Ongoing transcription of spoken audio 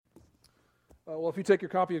Well, if you take your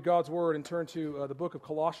copy of God's Word and turn to the book of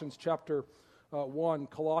Colossians chapter 1,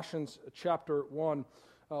 Colossians chapter 1,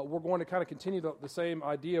 we're going to kind of continue the same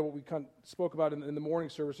idea, what we kind of spoke about in the morning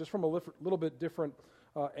service, just from a little bit different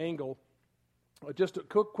angle. Just a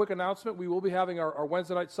quick announcement, we will be having our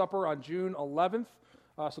Wednesday night supper on June 11th.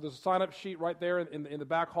 So there's a sign-up sheet right there in the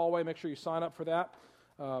back hallway. Make sure you sign up for that.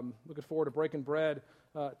 Looking forward to breaking bread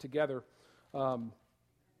together. Any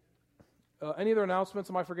other announcements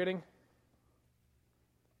am I forgetting?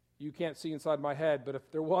 You can't see inside my head, but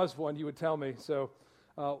if there was one, you would tell me. So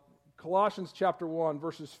Colossians chapter 1,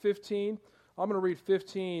 verses 15. I'm going to read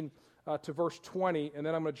 15 to verse 20, and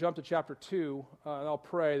then I'm going to jump to chapter 2, and I'll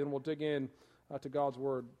pray, then we'll dig in to God's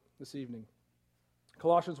Word this evening.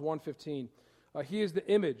 Colossians 1:15. He is the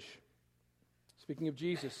image, speaking of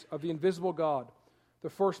Jesus, of the invisible God, the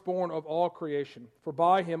firstborn of all creation. For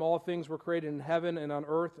by him all things were created in heaven and on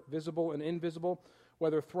earth, visible and invisible,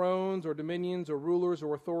 whether thrones or dominions or rulers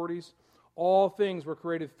or authorities. All things were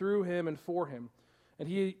created through him and for him. And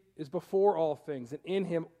he is before all things, and in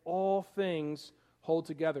him all things hold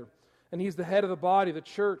together. And he's the head of the body, the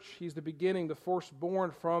church. He's the beginning, the firstborn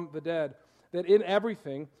from the dead, that in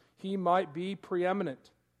everything he might be preeminent.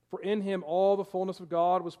 For in him all the fullness of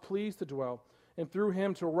God was pleased to dwell, and through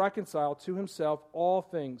him to reconcile to himself all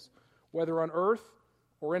things, whether on earth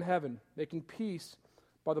or in heaven, making peace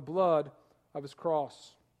by the blood of his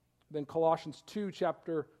cross. Then Colossians 2,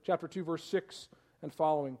 chapter 2, verse 6 and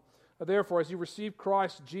following. Therefore, as you receive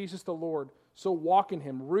Christ Jesus the Lord, so walk in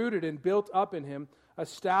him, rooted and built up in him,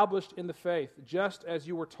 established in the faith, just as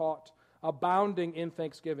you were taught, abounding in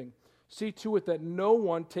thanksgiving. See to it that no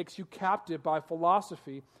one takes you captive by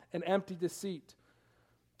philosophy and empty deceit,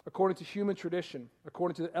 according to human tradition,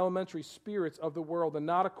 according to the elementary spirits of the world, and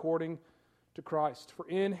not according to Christ. For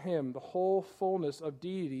in him the whole fullness of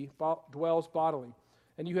deity dwells bodily,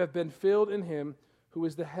 and you have been filled in him who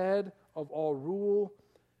is the head of all rule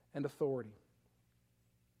and authority.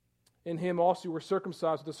 In him also you were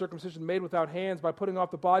circumcised with the circumcision made without hands, by putting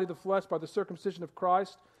off the body of the flesh by the circumcision of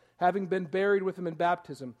Christ, having been buried with him in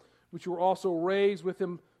baptism, which you were also raised with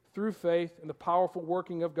him through faith in the powerful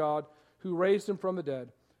working of God, who raised him from the dead.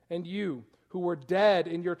 And you, who were dead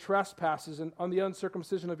in your trespasses and on the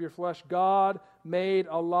uncircumcision of your flesh, God made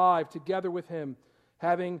alive together with him,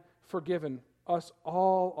 having forgiven us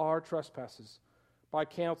all our trespasses, by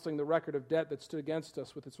canceling the record of debt that stood against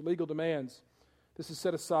us with its legal demands. This is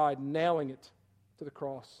set aside, nailing it to the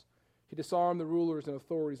cross. He disarmed the rulers and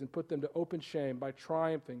authorities and put them to open shame by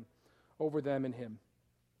triumphing over them in him.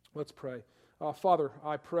 Let's pray. Father,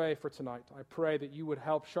 I pray for tonight. I pray that you would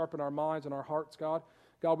help sharpen our minds and our hearts, God.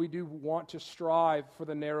 God, we do want to strive for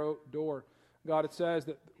the narrow door. God, it says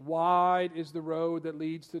that wide is the road that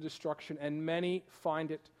leads to destruction, and many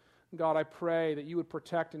find it. God, I pray that you would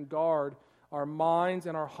protect and guard our minds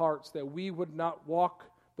and our hearts, that we would not walk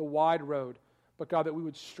the wide road, but God, that we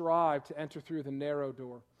would strive to enter through the narrow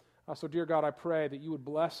door. So, dear God, I pray that you would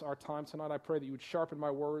bless our time tonight. I pray that you would sharpen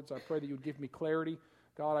my words. I pray that you would give me clarity.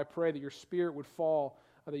 God, I pray that your Spirit would fall,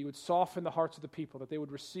 that you would soften the hearts of the people, that they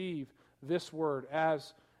would receive this word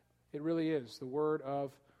as it really is, the word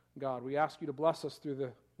of God. We ask you to bless us through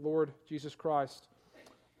the Lord Jesus Christ.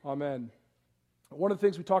 Amen. One of the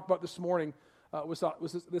things we talked about this morning was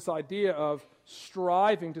this idea of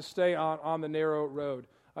striving to stay on the narrow road.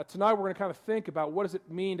 Tonight we're going to kind of think about what does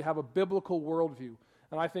it mean to have a biblical worldview.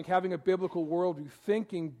 And I think having a biblical worldview,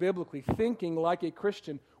 thinking biblically, thinking like a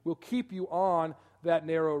Christian, will keep you on that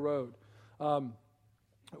narrow road.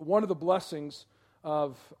 One of the blessings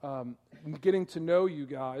of getting to know you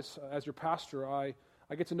guys as your pastor, I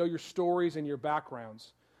get to know your stories and your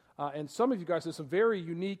backgrounds. And some of you guys have some very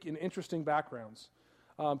unique and interesting backgrounds.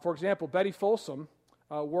 For example, Betty Folsom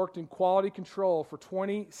worked in quality control for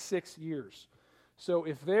 26 years. So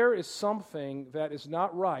if there is something that is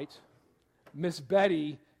not right, Miss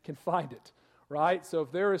Betty can find it. Right? So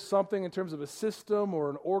if there is something in terms of a system or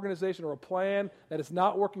an organization or a plan that is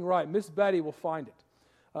not working right, Miss Betty will find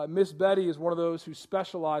it. Miss Betty is one of those who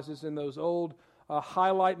specializes in those old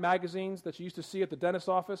highlight magazines that you used to see at the dentist's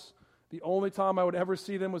office. The only time I would ever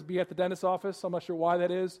see them was be at the dentist's office. I'm not sure why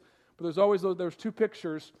that is. But there's always there's two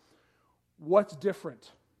pictures. What's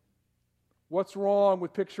different? What's wrong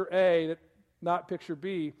with picture A, not picture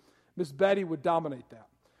B? Miss Betty would dominate that.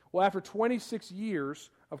 Well, after 26 years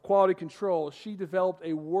of quality control, she developed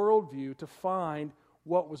a worldview to find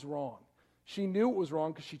what was wrong. She knew it was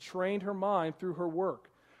wrong because she trained her mind through her work.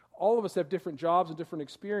 All of us have different jobs and different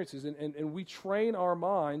experiences, and we train our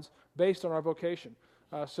minds based on our vocation.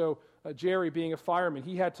 So Jerry, being a fireman,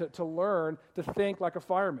 he had to learn to think like a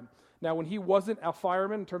fireman. Now, when he wasn't a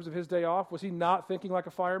fireman in terms of his day off, was he not thinking like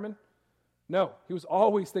a fireman? No, he was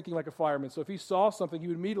always thinking like a fireman. So if he saw something, he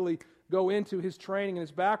would immediately go into his training and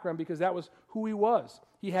his background because that was who he was.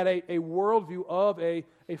 He had a worldview of a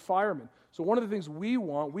fireman. So one of the things we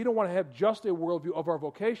don't want to have just a worldview of our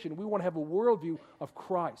vocation. We want to have a worldview of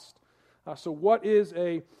Christ. So what is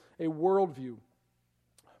a worldview?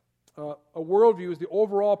 A worldview is the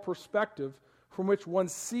overall perspective from which one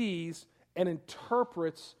sees and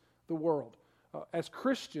interprets the world. As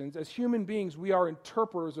Christians, as human beings, we are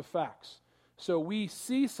interpreters of facts. So we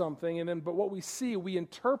see something, but what we see, we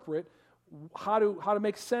interpret how to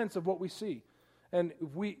make sense of what we see. And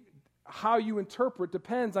how you interpret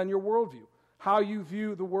depends on your worldview, how you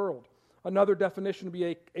view the world. Another definition would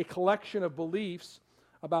be a collection of beliefs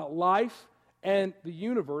about life and the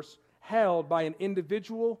universe held by an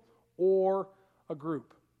individual or a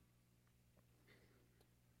group.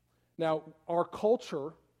 Now, our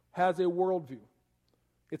culture has a worldview.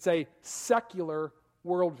 It's a secular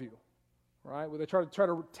worldview, right? Where they try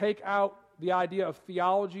to take out the idea of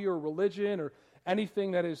theology or religion or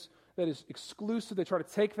anything that is exclusive. They try to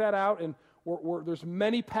take that out, and there's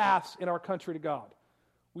many paths in our country to God.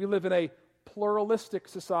 We live in a pluralistic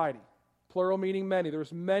society. Plural meaning many.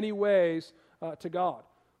 There's many ways to God.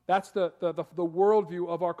 That's the worldview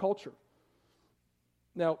of our culture.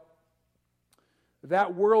 Now, that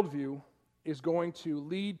worldview is going to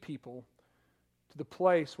lead people to the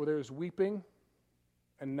place where there is weeping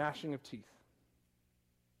and gnashing of teeth.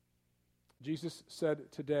 Jesus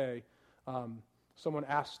said today, someone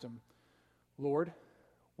asked him, Lord,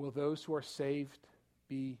 will those who are saved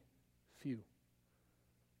be few?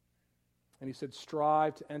 And he said,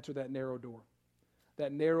 strive to enter that narrow door.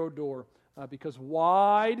 That narrow door, because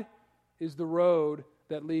wide is the road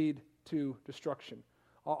that lead to destruction.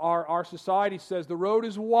 Our society says the road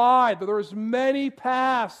is wide, but there is many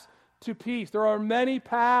paths to peace. There are many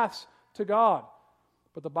paths to God.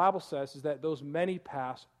 But the Bible says is that those many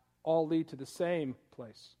paths all lead to the same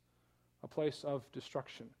place, a place of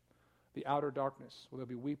destruction, the outer darkness, where there'll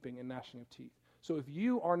be weeping and gnashing of teeth. So if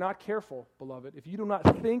you are not careful, beloved, if you do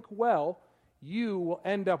not think well, you will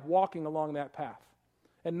end up walking along that path.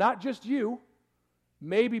 And not just you,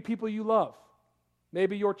 maybe people you love,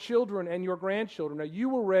 maybe your children and your grandchildren. Now, you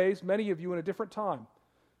were raised, many of you, in a different time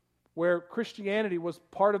where Christianity was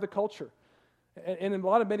part of the culture. And in a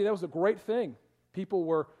lot of many, that was a great thing. People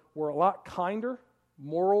were a lot kinder.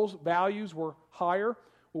 Morals, values were higher.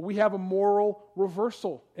 Well, we have a moral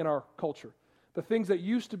reversal in our culture. The things that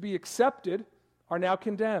used to be accepted are now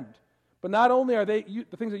condemned. But not only are the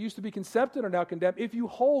things that used to be accepted are now condemned, if you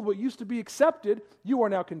hold what used to be accepted, you are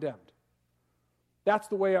now condemned. That's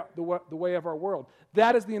the way of our world.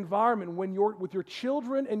 That is the environment with your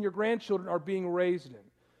children and your grandchildren are being raised in.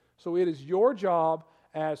 So it is your job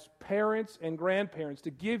as parents and grandparents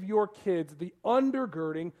to give your kids the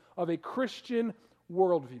undergirding of a Christian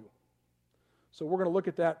worldview. So we're going to look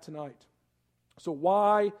at that tonight. So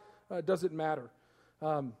why does it matter?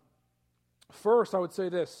 First, I would say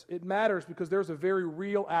this. It matters because there's a very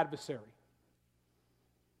real adversary.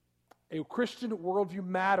 A Christian worldview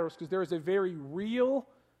matters because there is a very real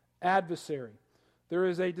adversary. There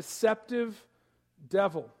is a deceptive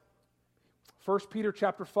devil. 1 Peter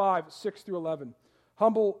chapter 5, 6 through 11.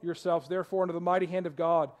 Humble yourselves, therefore, under the mighty hand of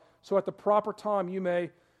God, so at the proper time he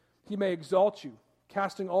may exalt you,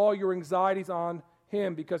 casting all your anxieties on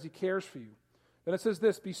him because he cares for you. Then it says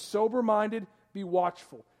this, be sober-minded, be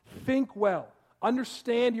watchful. Think well.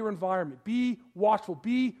 Understand your environment. Be watchful.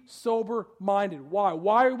 Be sober-minded. Why?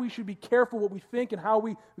 Why we should be careful what we think and how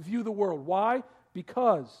we view the world. Why?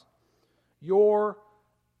 Because your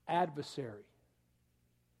adversary.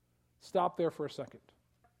 Stop there for a second.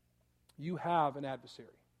 You have an adversary.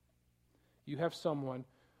 You have someone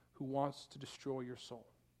who wants to destroy your soul.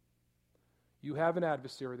 You have an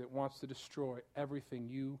adversary that wants to destroy everything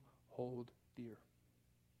you hold dear.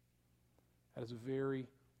 That is a very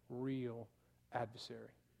real adversary.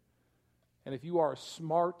 And if you are a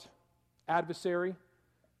smart adversary,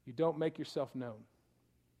 you don't make yourself known.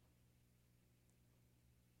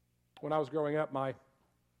 When I was growing up, my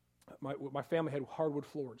family had hardwood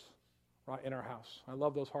floors, right, in our house. I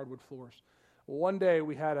love those hardwood floors. Well, one day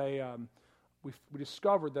we had we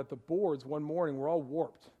discovered that the boards one morning were all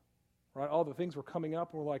warped, right? All the things were coming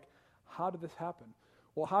up, and we're like, how did this happen?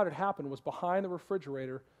 Well, how did it happen was behind the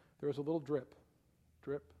refrigerator, there was a little drip,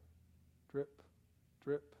 drip, drip,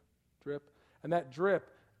 drip, drip, and that drip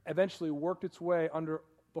eventually worked its way under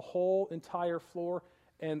the whole entire floor,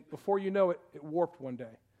 and before you know it, it warped one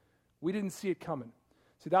day. We didn't see it coming.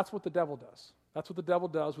 See, that's what the devil does. That's what the devil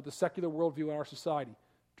does with the secular worldview in our society.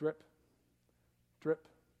 Drip, drip,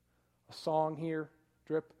 a song here,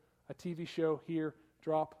 drip, a TV show here,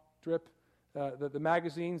 drop, drip. the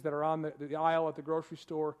magazines that are on the aisle at the grocery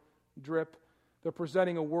store, Drip. They're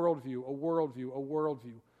presenting a worldview, a worldview, a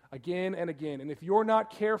worldview, again and again. And if you're not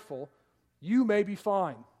careful, you may be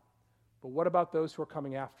fine. But what about those who are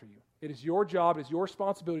coming after you? It is your job, it is your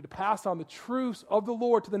responsibility to pass on the truths of the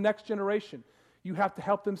Lord to the next generation. You have to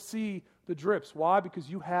help them see the drips. Why? Because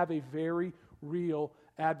you have a very real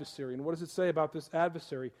adversary. And what does it say about this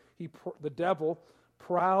adversary? The devil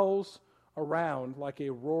prowls around like a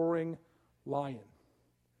roaring lion,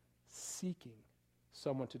 seeking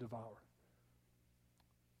someone to devour.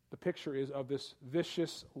 The picture is of this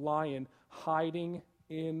vicious lion hiding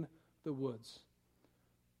in the woods.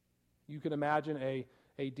 You can imagine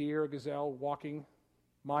a deer, a gazelle, walking,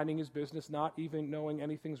 minding his business, not even knowing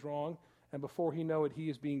anything's wrong, and before he know it, he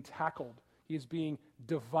is being tackled. He is being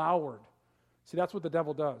devoured. See, that's what the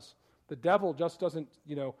devil does. The devil just doesn't,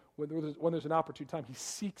 when there's an opportune time, he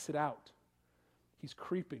seeks it out. He's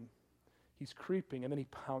creeping, and then he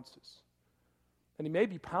pounces. And he may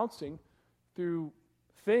be pouncing through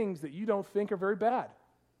things that you don't think are very bad.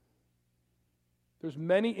 There's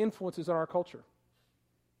many influences in our culture.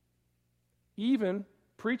 Even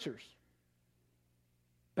preachers.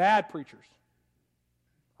 Bad preachers.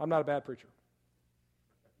 I'm not a bad preacher.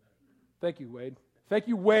 Thank you, Wade. Thank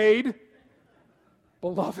you, Wade,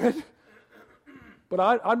 beloved.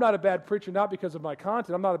 But I'm not a bad preacher, not because of my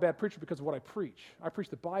content. I'm not a bad preacher because of what I preach. I preach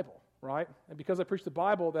the Bible, right? And because I preach the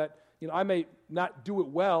Bible, that I may not do it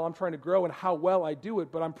well. I'm trying to grow in how well I do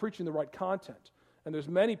it, but I'm preaching the right content. And there's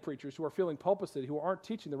many preachers who are feeling pulpit city who aren't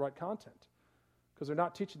teaching the right content because they're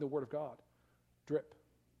not teaching the Word of God. Drip,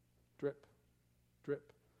 drip,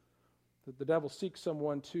 drip. The devil seeks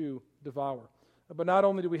someone to devour. But not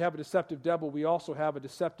only do we have a deceptive devil, we also have a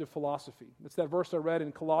deceptive philosophy. It's that verse I read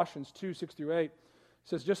in Colossians 2, 6 through 8. It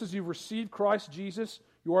says, just as you've received Christ Jesus,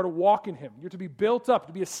 you are to walk in him. You're to be built up,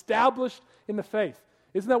 to be established in the faith.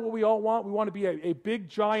 Isn't that what we all want? We want to be a big,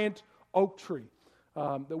 giant oak tree.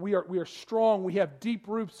 That we are strong, we have deep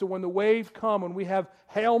roots, so when the waves come, when we have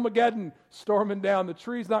Hail-Mageddon storming down, the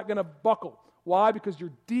tree's not going to buckle. Why? Because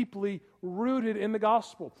you're deeply rooted in the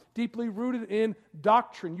gospel, deeply rooted in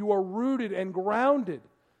doctrine. You are rooted and grounded.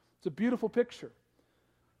 It's a beautiful picture.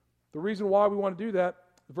 The reason why we want to do that,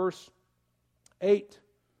 verse 8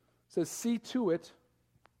 says, see to it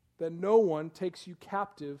that no one takes you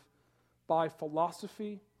captive by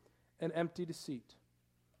philosophy and empty deceit,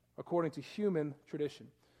 according to human tradition.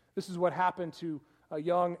 This is what happened to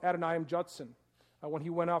young Adoniram Judson when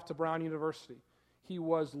he went off to Brown University. He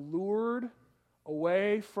was lured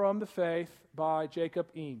away from the faith by Jacob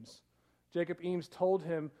Eames. Jacob Eames told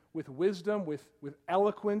him with wisdom, with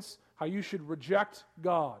eloquence, how you should reject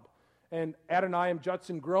God. And Adoniram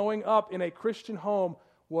Judson, growing up in a Christian home,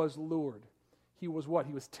 was lured. He was what?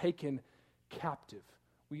 He was taken captive.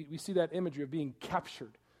 We see that imagery of being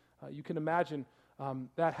captured. You can imagine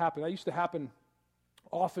that happened. That used to happen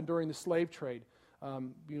often during the slave trade.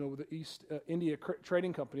 The East India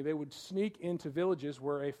Trading Company, they would sneak into villages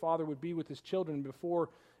where a father would be with his children. Before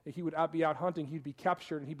he would be out hunting, he'd be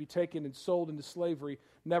captured and he'd be taken and sold into slavery,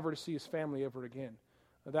 never to see his family ever again.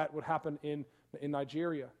 That would happen in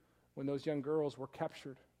Nigeria when those young girls were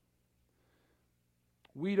captured.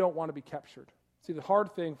 We don't want to be captured. See, the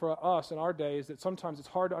hard thing for us in our day is that sometimes it's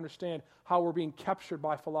hard to understand how we're being captured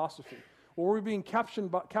by philosophy. Well, we're being captured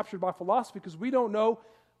by philosophy because we don't know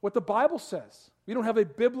what the Bible says. We don't have a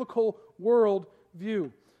biblical world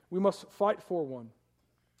view. We must fight for one.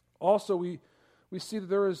 Also, we see that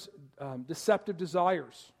there is deceptive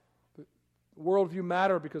desires. Worldview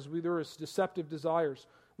matter because there is deceptive desires.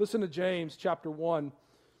 Listen to James chapter 1,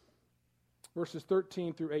 verses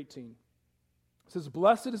 13 through 18. It says,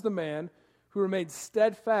 blessed is the man who remains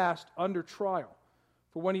steadfast under trial.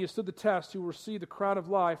 For when he has stood the test, he will receive the crown of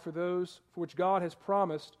life for which God has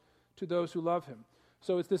promised to those who love him.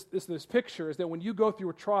 So it's this picture is that when you go through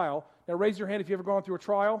a trial, now raise your hand if you've ever gone through a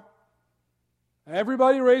trial.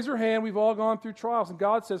 Everybody raise your hand. We've all gone through trials. And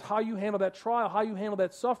God says how you handle that trial, how you handle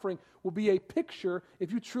that suffering will be a picture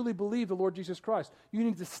if you truly believe the Lord Jesus Christ. You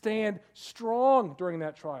need to stand strong during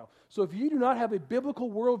that trial. So if you do not have a biblical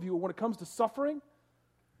worldview when it comes to suffering,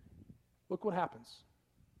 look what happens.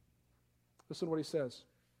 Listen to what he says.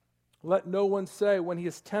 Let no one say when he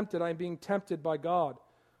is tempted, I am being tempted by God.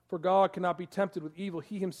 For God cannot be tempted with evil.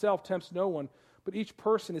 He himself tempts no one. But each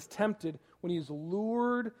person is tempted when he is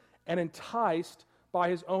lured and enticed by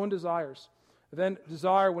his own desires. Then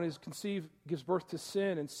desire, when it is conceived, gives birth to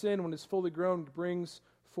sin. And sin, when it is fully grown, brings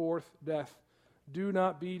forth death. Do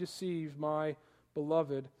not be deceived, my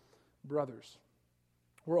beloved brothers.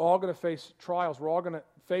 We're all going to face trials. We're all going to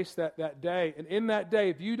face that day. And in that day,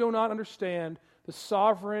 if you do not understand the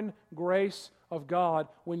sovereign grace of God,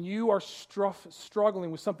 when you are struggling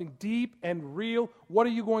with something deep and real, what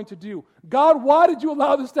are you going to do? God, why did you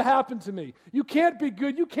allow this to happen to me? You can't be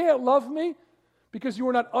good. You can't love me because you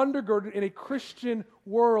are not undergirded in a Christian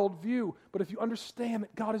worldview. But if you understand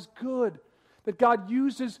that God is good, that God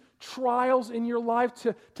uses trials in your life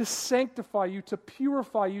to sanctify you, to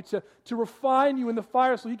purify you, to refine you in the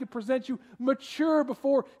fire so He can present you mature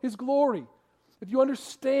before His glory. If you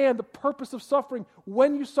understand the purpose of suffering,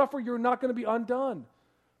 when you suffer, you're not going to be undone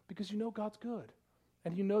because you know God's good.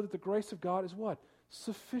 And you know that the grace of God is what?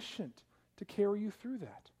 Sufficient to carry you through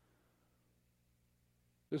that.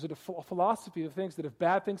 There's a philosophy that thinks that if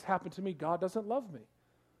bad things happen to me, God doesn't love me.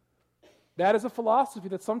 That is a philosophy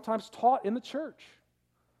that's sometimes taught in the church.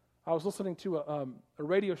 I was listening to a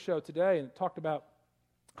radio show today, and it talked about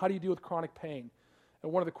how do you deal with chronic pain.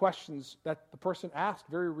 And one of the questions that the person asked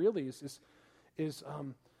very really is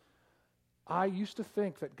I used to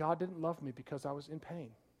think that God didn't love me because I was in pain.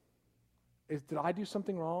 Did I do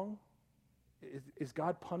something wrong? Is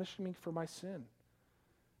God punishing me for my sin?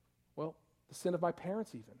 Well, the sin of my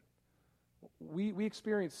parents even. We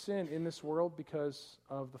experience sin in this world because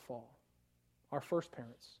of the fall. Our first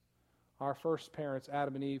parents,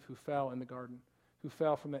 Adam and Eve, who fell in the garden, who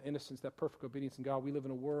fell from that innocence, that perfect obedience in God. We live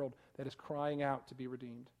in a world that is crying out to be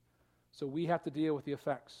redeemed. So we have to deal with the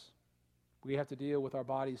effects. We have to deal with our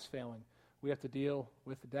bodies failing. We have to deal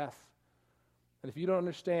with death. And if you don't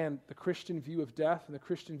understand the Christian view of death and the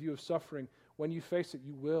Christian view of suffering, when you face it,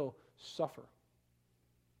 you will suffer.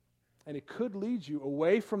 And it could lead you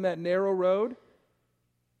away from that narrow road,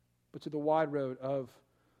 but to the wide road of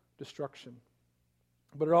destruction.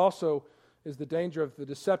 But it also is the danger of the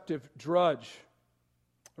deceptive drudge,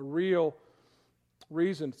 a real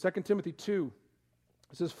reason. 2 Timothy 2,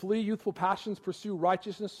 it says, flee youthful passions, pursue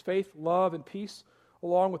righteousness, faith, love, and peace,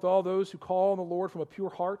 along with all those who call on the Lord from a pure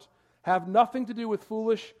heart. Have nothing to do with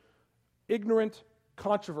foolish, ignorant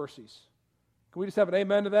controversies. Can we just have an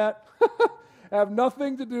amen to that? Have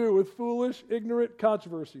nothing to do with foolish, ignorant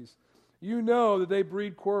controversies. You know that they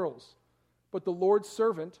breed quarrels. But the Lord's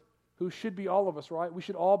servant, who should be all of us, right? We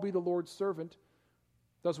should all be the Lord's servant.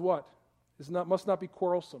 Does what? Must not be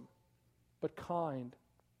quarrelsome, but kind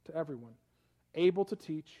to everyone, able to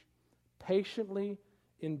teach, patiently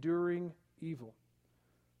enduring evil,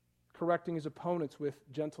 correcting his opponents with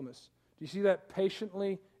gentleness. Do you see that?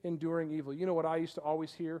 Patiently enduring evil. You know what I used to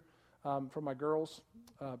always hear from my girls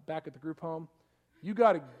back at the group home? You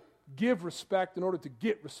got to give respect in order to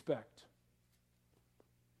get respect.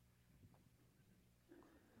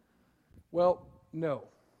 Well, no.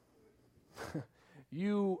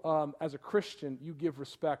 You, as a Christian, you give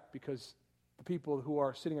respect because the people who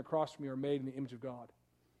are sitting across from you are made in the image of God.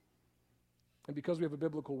 And because we have a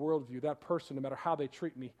biblical worldview, that person, no matter how they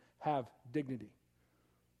treat me, have dignity.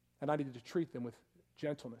 And I needed to treat them with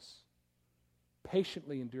gentleness,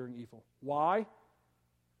 patiently enduring evil. Why?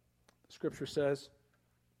 The Scripture says,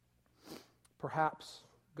 perhaps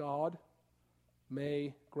God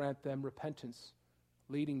may grant them repentance,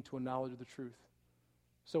 leading to a knowledge of the truth.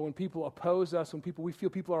 So when people oppose us, when we feel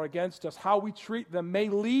people are against us, how we treat them may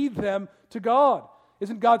lead them to God.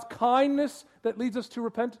 Isn't God's kindness that leads us to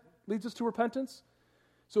repentance?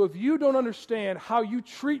 So if you don't understand how you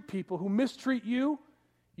treat people who mistreat you,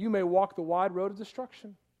 you may walk the wide road of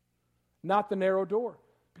destruction, not the narrow door.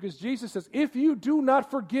 Because Jesus says, if you do not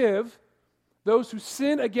forgive those who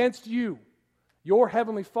sin against you, your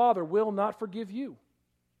heavenly Father will not forgive you.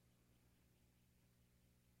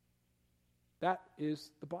 That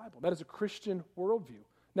is the Bible. That is a Christian worldview.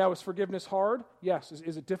 Now, is forgiveness hard? Yes.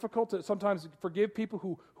 Is it difficult to sometimes forgive people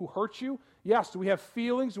who hurt you? Yes. Do we have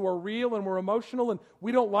feelings who are real and we're emotional and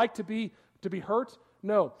we don't like to be hurt?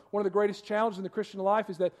 No. One of the greatest challenges in the Christian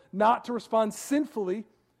life is that not to respond sinfully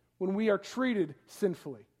when we are treated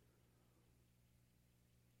sinfully.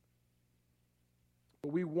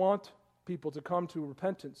 But we want people to come to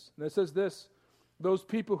repentance. And it says this, those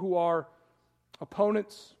people who are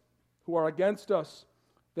opponents, who are against us,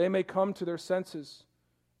 they may come to their senses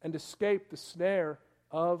and escape the snare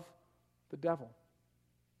of the devil,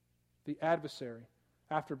 the adversary,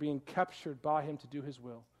 after being captured by him to do his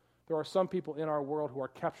will. There are some people in our world who are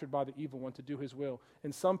captured by the evil one to do his will,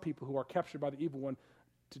 and some people who are captured by the evil one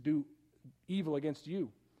to do evil against you.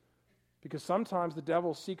 Because sometimes the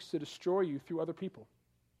devil seeks to destroy you through other people.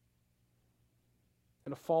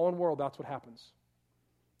 In a fallen world, that's what happens.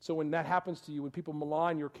 So when that happens to you, when people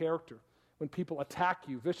malign your character, when people attack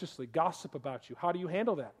you viciously, gossip about you, how do you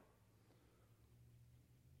handle that?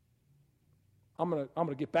 I'm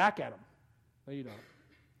gonna get back at them. No, you don't.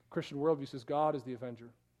 Christian worldview says God is the avenger.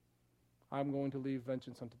 I'm going to leave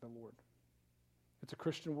vengeance unto the Lord. It's a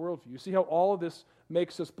Christian worldview. You see how all of this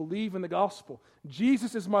makes us believe in the gospel.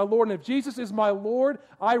 Jesus is my Lord, and if Jesus is my Lord,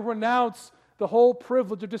 I renounce the whole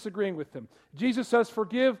privilege of disagreeing with him. Jesus says,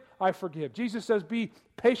 forgive, I forgive. Jesus says, be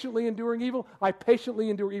patiently enduring evil, I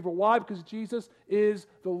patiently endure evil. Why? Because Jesus is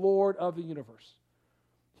the Lord of the universe.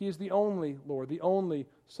 He is the only Lord, the only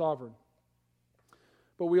sovereign.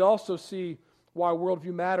 But we also see why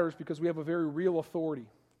worldview matters, because we have a very real authority.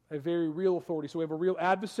 A very real authority. So we have a real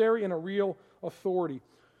adversary and a real authority.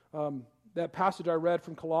 That passage I read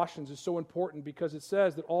from Colossians is so important because it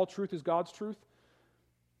says that all truth is God's truth.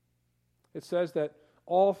 It says that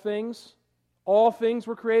all things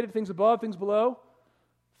were created, things above, things below,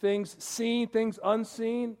 things seen, things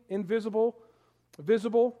unseen, invisible,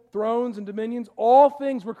 visible, thrones and dominions. All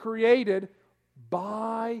things were created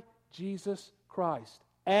by Jesus Christ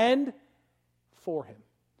and for him.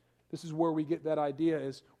 This is where we get that idea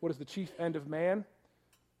is, what is the chief end of man?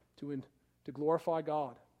 To glorify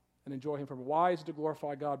God and enjoy him forever. Why is it to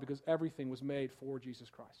glorify God? Because everything was made for Jesus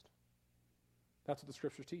Christ. That's what the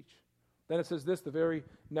scriptures teach. Then it says this, the very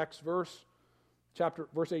next verse,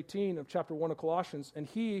 verse 18 of chapter 1 of Colossians,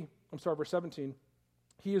 verse 17,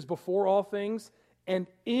 he is before all things, and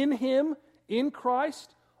in him, in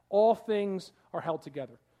Christ, all things are held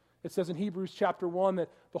together. It says in Hebrews chapter 1 that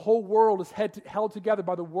the whole world is held together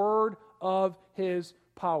by the word of his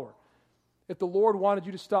power. If the Lord wanted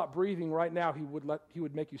you to stop breathing right now, he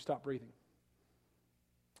would make you stop breathing.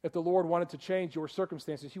 If the Lord wanted to change your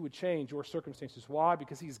circumstances, he would change your circumstances. Why?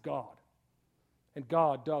 Because he's God. And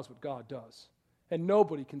God does what God does. And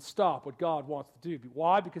nobody can stop what God wants to do.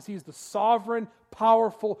 Why? Because he's the sovereign,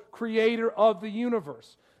 powerful creator of the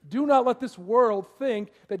universe. Do not let this world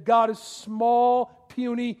think that God is small,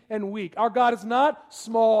 puny, and weak. Our God is not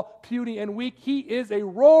small, puny, and weak. He is a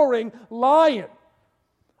roaring lion.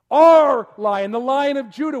 Our lion, the Lion of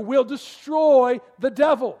Judah, will destroy the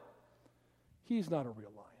devil. He's not a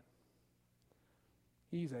real lion.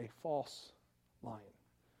 He's a false lion.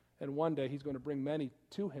 And one day he's going to bring many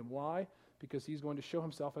to him. Why? Because he's going to show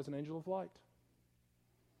himself as an angel of light.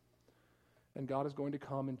 And God is going to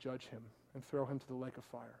come and judge him and throw him to the lake of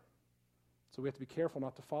fire. So we have to be careful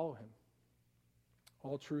not to follow him.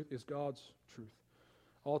 All truth is God's truth.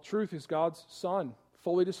 All truth is God's Son,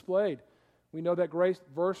 fully displayed. We know that great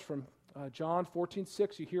verse from John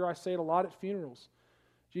 14:6. You hear I say it a lot at funerals.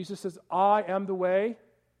 Jesus says, I am the way,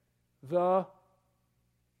 the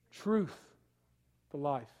truth, the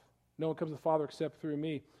life. No one comes to the Father except through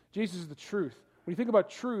me. Jesus is the truth. When you think about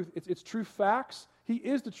truth, it's true facts. He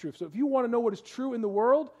is the truth. So if you want to know what is true in the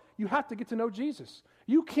world, you have to get to know Jesus.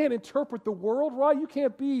 You can't interpret the world, right? You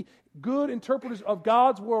can't be good interpreters of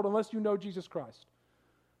God's world unless you know Jesus Christ.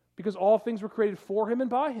 Because all things were created for him and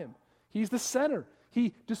by him. He's the center.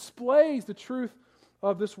 He displays the truth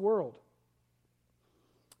of this world.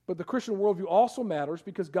 But the Christian worldview also matters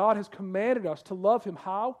because God has commanded us to love him.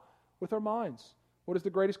 How? With our minds. What is the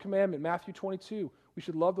greatest commandment? Matthew 22. We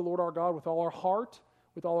should love the Lord our God with all our heart,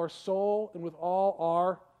 with all our soul, and with all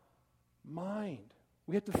our mind.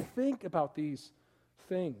 We have to think about these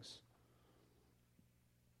things.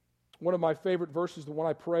 One of my favorite verses, the one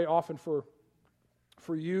I pray often for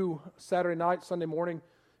you Saturday night, Sunday morning,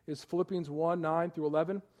 is Philippians 1, 9 through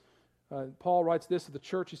 11. Paul writes this to the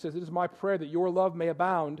church. He says, it is my prayer that your love may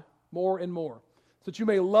abound more and more, so that you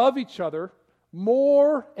may love each other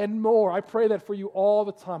more and more. I pray that for you all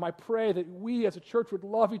the time. I pray that we as a church would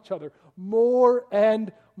love each other more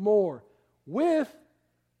and more with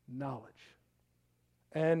knowledge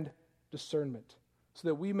and discernment, so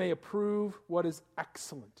that we may approve what is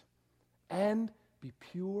excellent and be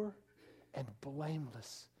pure and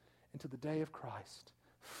blameless until the day of Christ,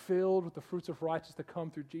 filled with the fruits of righteousness that come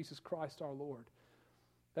through Jesus Christ our Lord.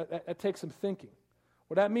 That takes some thinking.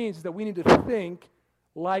 What that means is that we need to think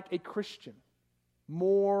like a Christian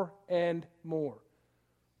more and more.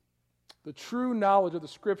 The true knowledge of the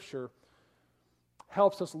Scripture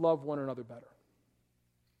helps us love one another better.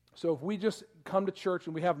 So if we just come to church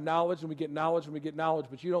and we have knowledge and we get knowledge and we get knowledge,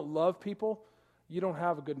 but you don't love people, you don't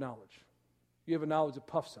have a good knowledge. You have a knowledge that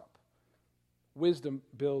puffs up. Wisdom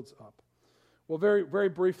builds up. Well, very, very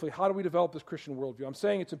briefly, how do we develop this Christian worldview? I'm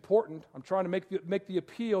saying it's important. I'm trying to make the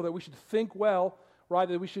appeal that we should think well, right?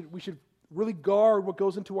 That we should really guard what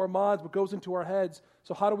goes into our minds, what goes into our heads.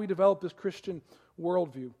 So how do we develop this Christian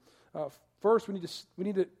worldview? First, we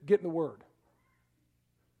need to get in the Word.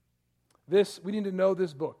 We need to know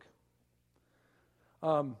this book.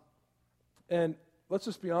 And let's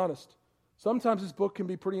just be honest. Sometimes this book can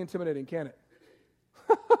be pretty intimidating, can't it?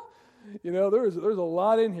 There's a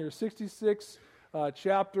lot in here. 66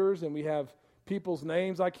 chapters, and we have people's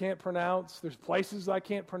names I can't pronounce. There's places I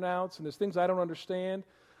can't pronounce, and there's things I don't understand.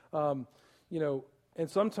 And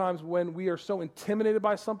sometimes when we are so intimidated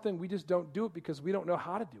by something, we just don't do it because we don't know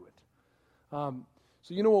how to do it.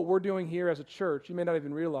 So you know what we're doing here as a church, you may not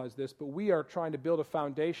even realize this, but we are trying to build a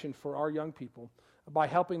foundation for our young people by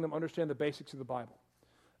helping them understand the basics of the Bible.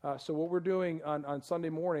 So what we're doing on Sunday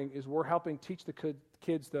morning is we're helping teach the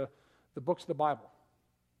kids the books of the Bible.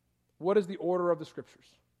 What is the order of the Scriptures?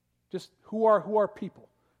 Just who are people?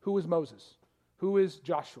 Who is Moses? Who is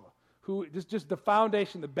Joshua? Just the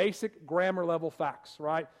foundation, the basic grammar level facts,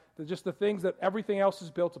 right? Just the things that everything else is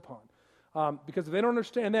built upon. Because if they don't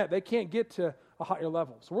understand that, they can't get to a higher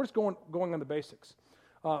level. So we're just going on the basics.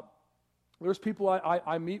 There's people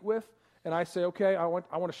I meet with, and I say, okay, I want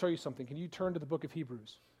to show you something. Can you turn to the book of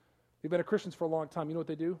Hebrews? They've been Christians for a long time. You know what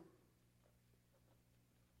they do?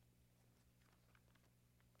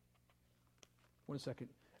 One second.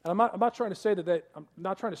 And I'm not trying to say I'm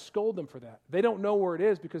not trying to scold them for that. They don't know where it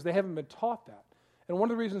is because they haven't been taught that. And one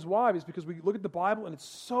of the reasons why is because we look at the Bible and it's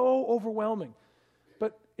so overwhelming.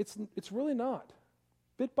 But it's really not.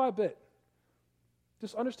 Bit by bit.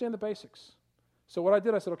 Just understand the basics. So what I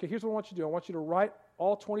did, I said, okay, here's what I want you to do. I want you to write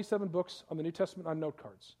all 27 books on the New Testament on note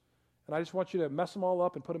cards. And I just want you to mess them all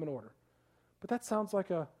up and put them in order. But that sounds like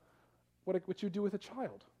what you do with a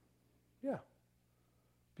child. Yeah.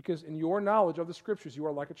 Because in your knowledge of the Scriptures, you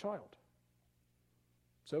are like a child.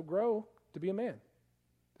 So grow to be a man.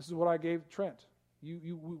 This is what I gave Trent.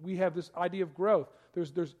 We have this idea of growth.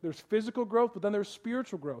 There's physical growth, but then there's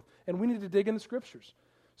spiritual growth. And we need to dig in the Scriptures.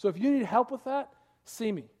 So if you need help with that,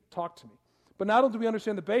 see me. Talk to me. But not only do we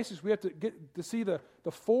understand the basics, we have to get to see the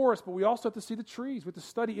forest, but we also have to see the trees. We have to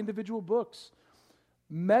study individual books.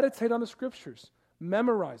 Meditate on the Scriptures.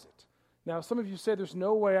 Memorize it. Now, some of you say there's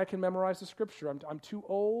no way I can memorize the Scripture. I'm too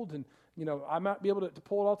old, and I might be able to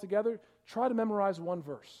pull it all together. Try to memorize one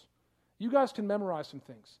verse. You guys can memorize some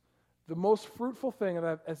things. The most fruitful thing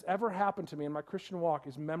that has ever happened to me in my Christian walk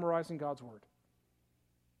is memorizing God's Word.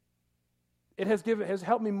 It has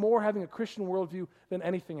helped me more having a Christian worldview than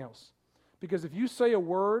anything else. Because if you say a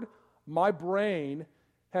word, my brain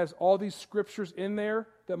has all these scriptures in there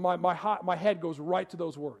that my head goes right to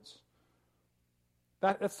those words.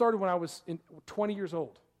 That started when I was 20 years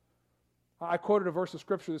old. I quoted a verse of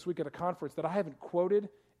Scripture this week at a conference that I haven't quoted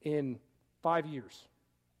in 5 years.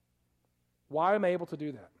 Why am I able to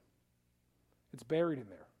do that? It's buried in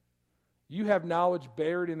there. You have knowledge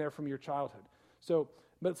buried in there from your childhood. So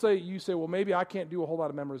let's say you say, well, maybe I can't do a whole lot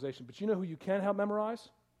of memorization, but you know who you can help memorize?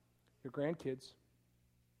 Your grandkids.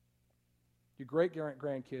 Your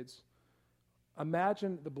great-grandkids.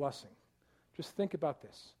 Imagine the blessing. Just think about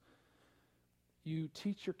this. You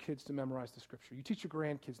teach your kids to memorize the Scripture. You teach your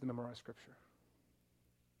grandkids to memorize Scripture.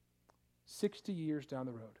 60 years down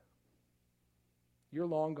the road, you're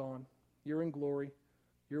long gone. You're in glory.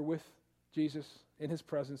 You're with Jesus in His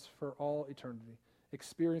presence for all eternity,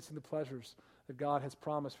 experiencing the pleasures that God has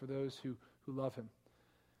promised for those who love Him.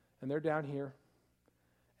 And they're down here,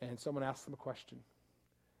 and someone asks them a question.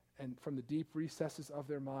 And from the deep recesses of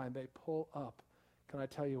their mind, they pull up, can I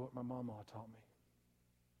tell you what my mama taught me?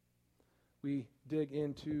 We dig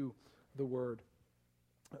into the Word.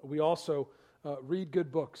 We also read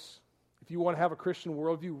good books. If you want to have a Christian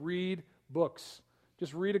worldview, read books.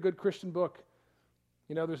 Just read a good Christian book.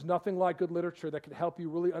 There's nothing like good literature that can help you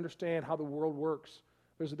really understand how the world works.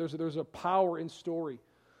 There's a power in story.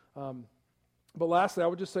 But lastly, I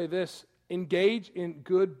would just say this. Engage in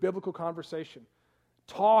good biblical conversation.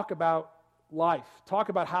 Talk about life. Talk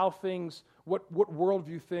about how things, what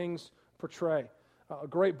worldview things portray. A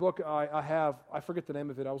great book I have, I forget the name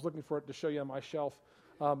of it. I was looking for it to show you on my shelf.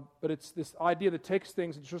 But it's this idea that takes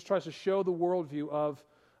things and just tries to show the worldview of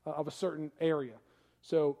a certain area.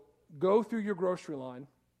 So go through your grocery line,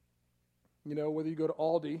 whether you go to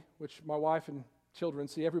Aldi, which my wife and children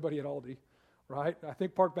see everybody at Aldi, right? I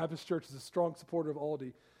think Park Baptist Church is a strong supporter of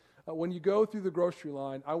Aldi. When you go through the grocery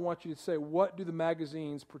line, I want you to say, what do the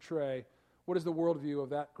magazines portray? What is the worldview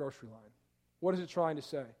of that grocery line? What is it trying to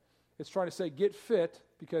say? It's trying to say, get fit,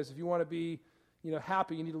 because if you want to be,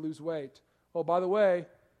 happy, you need to lose weight. Oh, by the way,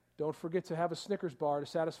 don't forget to have a Snickers bar to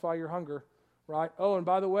satisfy your hunger, right? Oh, and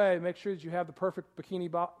by the way, make sure that you have the perfect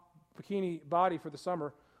bikini body for the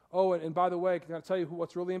summer. Oh, and by the way, can I tell you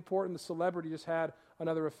what's really important? The celebrity just had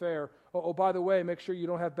another affair. Oh, by the way, make sure you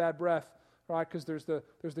don't have bad breath, right? Because there's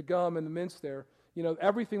the gum and the mints there.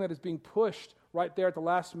 Everything that is being pushed right there at the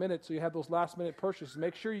last minute, so you have those last minute purchases.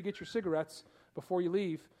 Make sure you get your cigarettes before you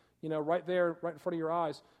leave, right there, right in front of your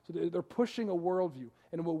eyes. So they're pushing a worldview.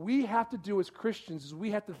 And what we have to do as Christians is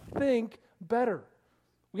we have to think better.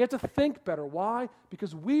 We have to think better. Why?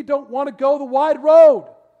 Because we don't want to go the wide road.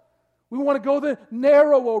 We want to go the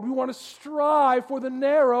narrow road. We want to strive for the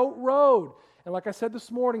narrow road. And like I said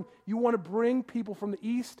this morning, you want to bring people from the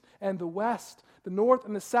east and the west, the north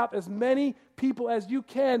and the south, as many people as you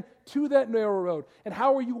can to that narrow road. And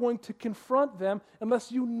how are you going to confront them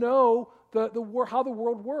unless you know how the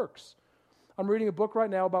world works? I'm reading a book right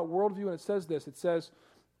now about worldview, and it says this. It says,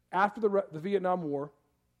 after the Vietnam War,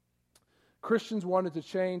 Christians wanted to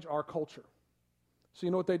change our culture. So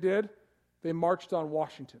you know what they did? They marched on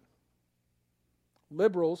Washington.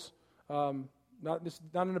 Liberals, not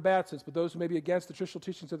in a bad sense, but those who may be against the traditional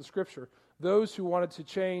teachings of the Scripture, those who wanted to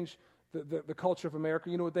change the culture of America,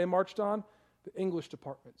 you know what they marched on? The English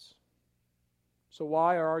departments. So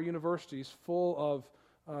why are our universities full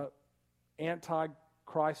of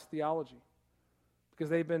anti-Christ theology? Because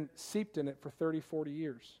they've been seeped in it for 30, 40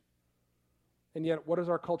 years. And yet, what does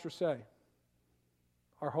our culture say?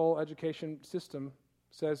 Our whole education system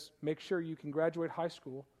says, make sure you can graduate high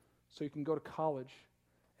school so you can go to college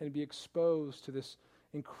and be exposed to this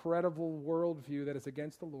incredible worldview that is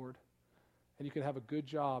against the Lord, and you can have a good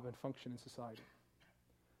job and function in society.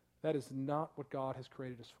 That is not what God has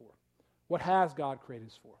created us for. What has God created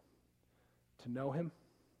us for? To know Him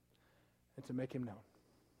and to make Him known.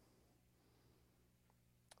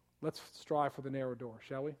 Let's strive for the narrow door,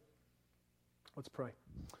 shall we? Let's pray.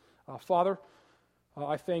 Father,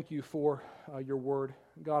 I thank you for your word.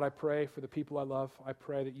 God, I pray for the people I love. I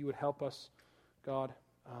pray that you would help us, God,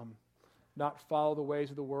 not follow the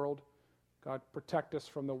ways of the world. God, protect us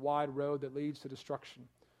from the wide road that leads to destruction.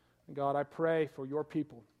 And God, I pray for your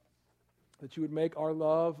people that you would make our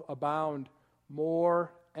love abound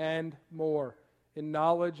more and more in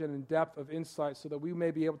knowledge and in depth of insight, so that we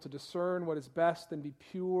may be able to discern what is best and be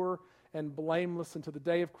pure and blameless until the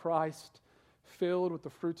day of Christ, filled with the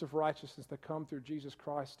fruits of righteousness that come through Jesus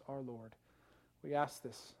Christ our Lord. We ask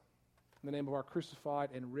this in the name of our crucified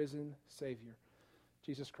and risen Savior,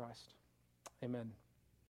 Jesus Christ. Amen.